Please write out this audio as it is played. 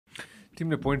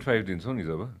तिमीले 0.5 दिन्छौ नि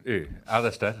जब आधा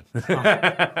स्टार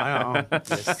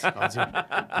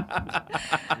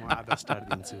आधा स्टार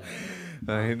दिन्छु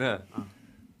होइन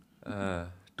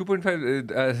 2.5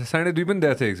 2.5 पनि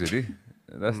दिएको थियो एकचोटि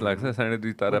जस्तो लाग्छ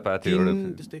 2.5 तारा पाएको थियो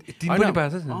एउटा 3 पनि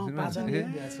पाएको छ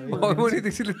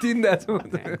 3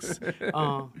 दिएको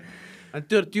छ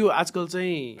त्यो आजकल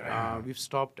चाहिँ we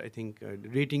stopped I think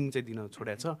rating चाहिँ दिन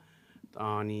छोडेको छ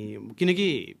अनि किनकि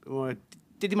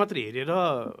त्यति मात्र हेरेर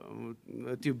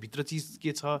त्यो भित्र चिज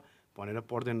के छ भनेर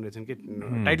पढ्दैन रहेछन् कि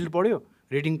टाइटल पढ्यो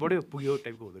रेटिङ पढ्यो पुग्यो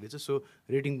टाइपको हुँदो रहेछ सो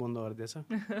रेटिङ बन्द गरिदिएछ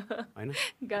होइन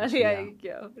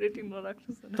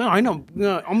होइन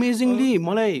अमेजिङली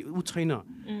मलाई ऊ छैन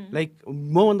लाइक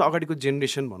मभन्दा अगाडिको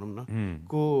जेनेरेसन भनौँ न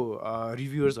को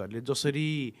रिभ्युवर्सहरूले जसरी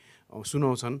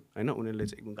सुनाउँछन् होइन उनीहरूले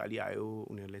चाहिँ एकदम गाली आयो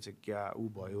उनीहरूले चाहिँ क्या ऊ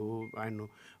भयो आएन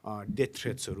डेथ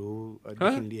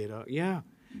थ्रेट्सहरूदेखि लिएर या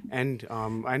एन्ड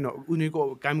आएन उनीहरूको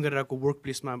काम गरिरहेको वर्क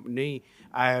प्लेसमा नै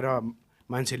आएर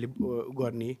मान्छेले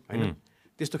गर्ने होइन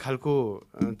त्यस्तो खालको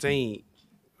चाहिँ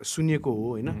सुनेको हो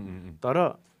होइन तर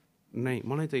नै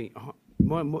मलाई चाहिँ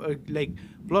म लाइक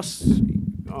प्लस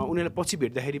उनीहरूलाई पछि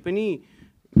भेट्दाखेरि पनि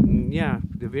यहाँ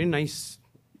भेरी नाइस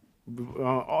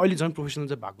अहिले झन् प्रोफेसनल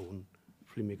चाहिँ भएको हुन्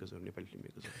फिल्ममेकर्सहरू नेपाली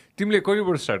फिल्ममेकर्सहरू तिमीले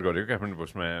कहिलेबाट स्टार्ट गरेको काठमाडौँ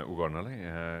पोस्टमा उ गर्नलाई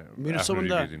मेरो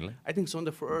सबभन्दा आई थिङ्क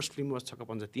सबभन्दा फर्स्ट फिल्म वाज छक्का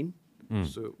पञ्जा 3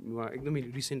 सो एकदमै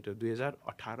रिसेन्ट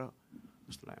 2018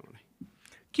 जस्तो लाग्यो मलाई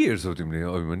के हेर्छौ तिमीले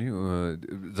अभिमन्यु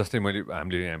जस्तै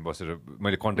हामीले यहाँ बसेर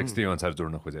मैले कन्टेक्स्ट त्यही अनुसार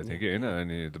जोड्न खोजेको थिएँ कि होइन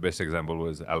अनि the best example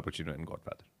was all Pacino and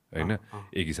godfather होइन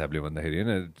एक हिसाबले भन्दाखेरि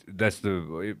होइन that's the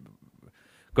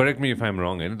correct me if I'm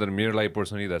रङ होइन तर मेरो लागि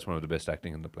personally that's one of the best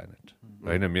acting in the planet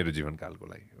होइन मेरो जीवनकालको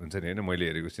लागि हुन्छ नि होइन मैले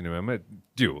हेरेको सिनेमामा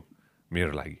त्यो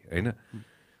मेरो लागि होइन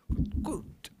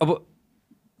अब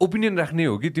ओपिनियन राख्ने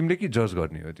हो कि तिमीले कि जज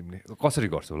गर्ने हो तिमीले कसरी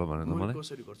गर्छौ ल भन त मलाई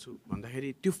कसरी गर्छु भन्दाखेरि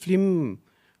त्यो फिल्म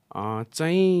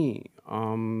चाहिँ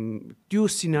त्यो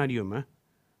सिनारियोमा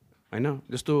होइन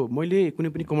जस्तो मैले कुनै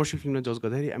पनि कमर्सियल फिल्मलाई जज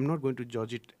गर्दाखेरि आइएम नट गोइङ टु जज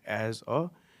it as a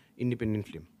independent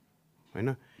film होइन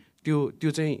त्यो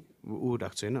चाहिँ ऊ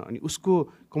राख्छ होइन अनि उसको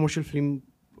कमर्सियल फिल्म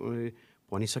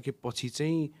भनिसकेपछि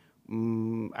चाहिँ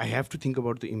I have to think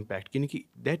about the impact किनकि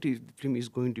that film is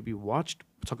going to be watched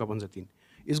छक्का पञ्जा 3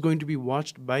 is going to be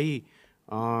watched by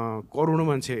करोडौँ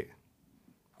मान्छे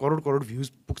करोड भ्युज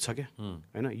पुग्छ क्या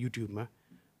होइन युट्युबमा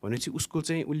भनेपछि उसको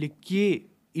चाहिँ उसले के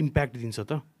इम्प्याक्ट दिन्छ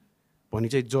त भने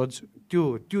चाहिँ जज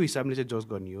त्यो हिसाबले चाहिँ जज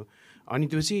गर्ने हो अनि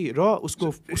त्यसपछि र उसको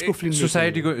फिल्म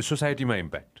सोसाइटीमा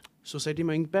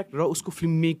इम्प्याक्ट र उसको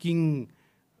फिल्म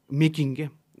मेकिङ क्या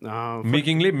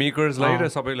मेकिङले मेकर्सलाई र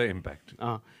सबैलाई इम्प्याक्ट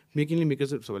मेकिङले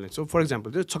मेकर्स सबैलाई सो फर इक्जाम्पल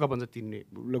चाहिँ छक्का पञ्जा 3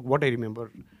 like what I remember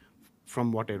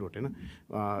from what I wrote होइन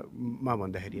मा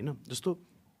भन्दाखेरि होइन जस्तो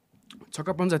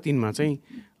छक्का पञ्जा 3 मा चाहिँ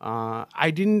I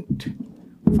didn't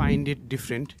find it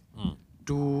different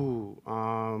to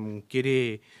के अरे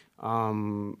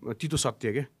तितो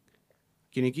सत्य क्या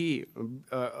किनकि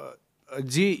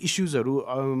जे इस्युजहरू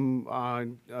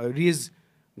रेज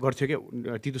गर्थ्यो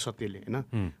क्या तितो सत्यले होइन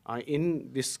इन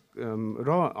दिस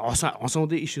र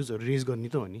हँसाउँदै इस्युजहरू रेज गर्ने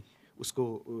त हो नि उसको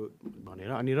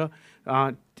भनेर अनि र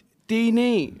त्यही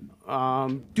नै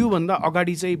त्योभन्दा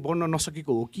अगाडि चाहिँ बढ्न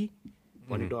नसकेको हो कि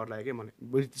भन्ने डर लाग्यो क्या मलाई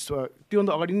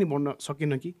त्योभन्दा अगाडि नै बढ्न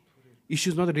सकेन कि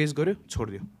इस्युज मात्र रेज गर्यो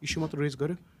छोडिदियो इस्यु मात्र रेज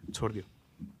गर्यो छोडिदियो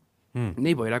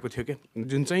नै भइरहेको थियो क्या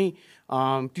जुन चाहिँ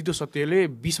तितो सत्यले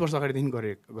 20 वर्ष अगाडिदेखि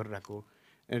गरिरहेको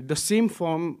the same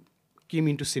form came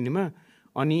into cinema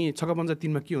अनि छक्का पञ्जा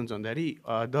 3 मा के हुन्छ भन्दाखेरि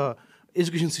द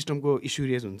एजुकेसन सिस्टमको इस्यु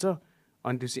रेज हुन्छ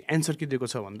अनि त्यसपछि एन्सर के दिएको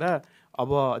छ भन्दा अब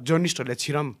जर्नलिस्टहरूलाई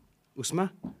छिराम उसमा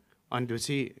अनि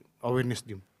त्यसपछि अवेरनेस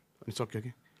दिउँ अनि सक्यो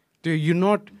क्या त्यो यु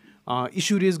नट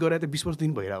इस्यु रेज गरेर त 20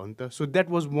 वर्षदेखि भइरहेको हो नि त so that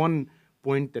was one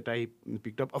point that I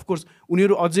picked up of course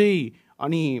उनीहरू अझै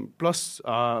अनि प्लस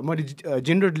मैले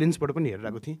जेन्डर लेन्सबाट पनि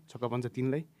हेरिरहेको थिएँ छक्का पञ्जा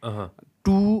 3 लाई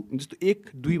 2 जस्तो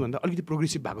 1-2 भन्दा अलिकति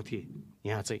प्रोग्रेसिभ भएको थिएँ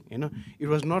यहाँ चाहिँ होइन it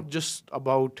was not just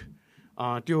about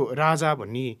त्यो राजा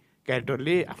भन्ने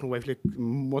क्यारेक्टरले आफ्नो वाइफले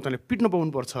म तँलाई पिट्न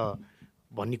पाउनुपर्छ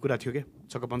भन्ने कुरा थियो क्या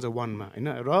छक्का पञ्जा 1 मा होइन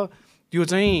र त्यो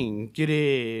चाहिँ के अरे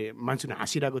मान्छेले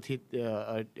हाँसिरहेको थिए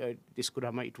त्यस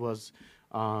कुरामा इट वाज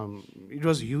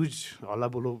ह्युज हल्ला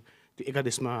बोलो त्यो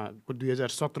एकादेशमा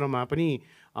 2017 पनि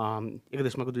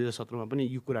एकादेशमाको 2017 मा पनि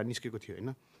यो कुरा निस्केको थियो होइन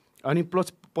अनि प्लस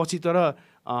पछि तर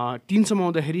 3 सम्म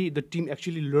आउँदाखेरि the team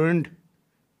actually learned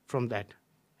from that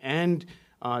and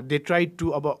they try to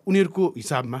अब उनीहरूको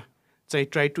हिसाबमा चाहिँ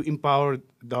try to empower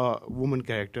the woman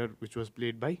character which was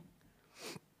played by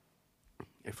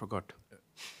I फरगट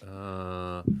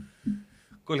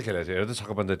कसले खेलेको थियो हेर त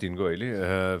छक्का पञ्जा 3 को अहिले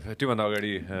त्योभन्दा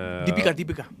अगाडि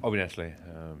दिपिका अविनाशलाई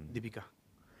दिपिका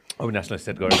अविनाशलाई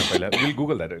सेट गरेर पहिला विल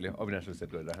गुगल द्याट अहिले अविनाशलाई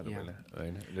सेट गरेर राख्नु पहिला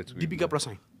होइन let's Deepika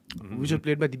Prasai Vij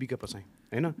played by Deepika प्रसाई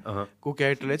होइन को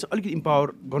क्यारेक्टरलाई चाहिँ अलिकति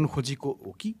इम्पावर गर्नु खोजेको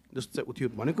हो कि जस्तो चाहिँ उ थियो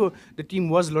भनेको the team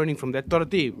was learning from that तर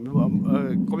त्यही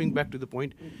coming back to the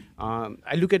point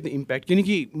I look at the impact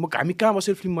किनकि हामी कहाँ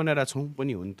बसेर फिल्म बनाइरहेको छौँ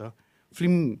पनि हो नि त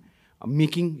फिल्म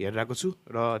मेकिङ हेरिरहेको छु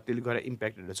र त्यसले गर्दा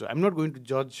इम्प्याक्ट हेरेको छु आइएम नट गोइङ टु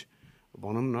जज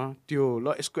भनौँ न त्यो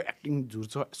ल यसको एक्टिङ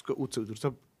झुर्छ यसको झुर्छ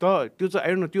त त्यो चाहिँ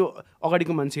आयो न त्यो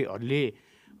अगाडिको मान्छेहरूले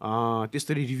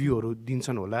त्यस्तरी रिभ्यूहरू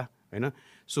दिन्छन् होला होइन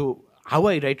so how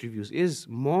I right reviews is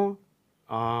म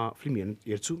फिल्म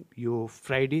हेर्छु यो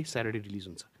फ्राइडे स्याटरडे रिलिज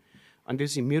हुन्छ अनि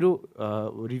त्यसपछि मेरो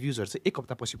रिभ्युजहरू चाहिँ एक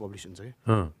हप्तापछि पब्लिस हुन्छ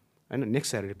क्या होइन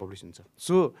नेक्स्ट स्याटरडे पब्लिस हुन्छ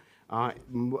सो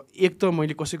एक त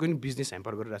मैले कसैको पनि बिजनेस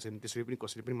ह्याम्पर गरिरहेको छैन त्यसरी पनि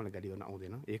कसैले पनि मलाई गाली गर्न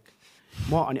आउँदैन एक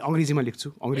म अनि अङ्ग्रेजीमा लेख्छु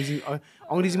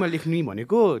अङ्ग्रेजीमा लेख्ने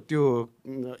भनेको त्यो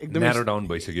एकदमै न्यारो डाउन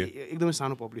भइसक्यो एकदमै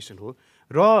सानो पपुलेसन हो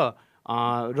र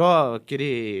के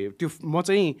अरे त्यो म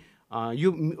चाहिँ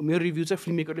यो मेरो रिभ्यू चाहिँ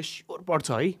फिल्म मेकरले स्योर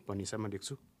पढ्छ है भन्ने हिसाबमा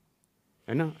लेख्छु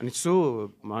होइन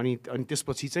अनि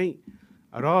त्यसपछि चाहिँ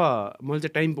र मैले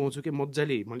चाहिँ टाइम पाउँछु कि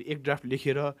मजाले मैले एक ड्राफ्ट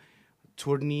लेखेर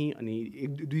छोड्ने अनि एक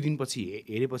दुई दिनपछि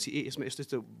हेरेपछि यसमा यस्तो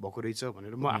यस्तो भएको रहेछ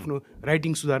भनेर म आफ्नो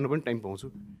राइटिङ सुधार्न पनि टाइम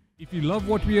पाउँछु If you love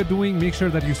what we are doing, make sure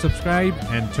that you subscribe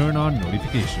and turn on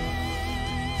notifications.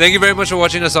 Thank you very much for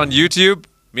watching us on YouTube.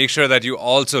 Make sure that you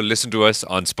also listen to us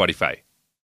on Spotify.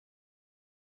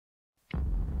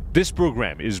 This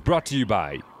program is brought to you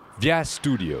by Vyas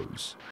Studios.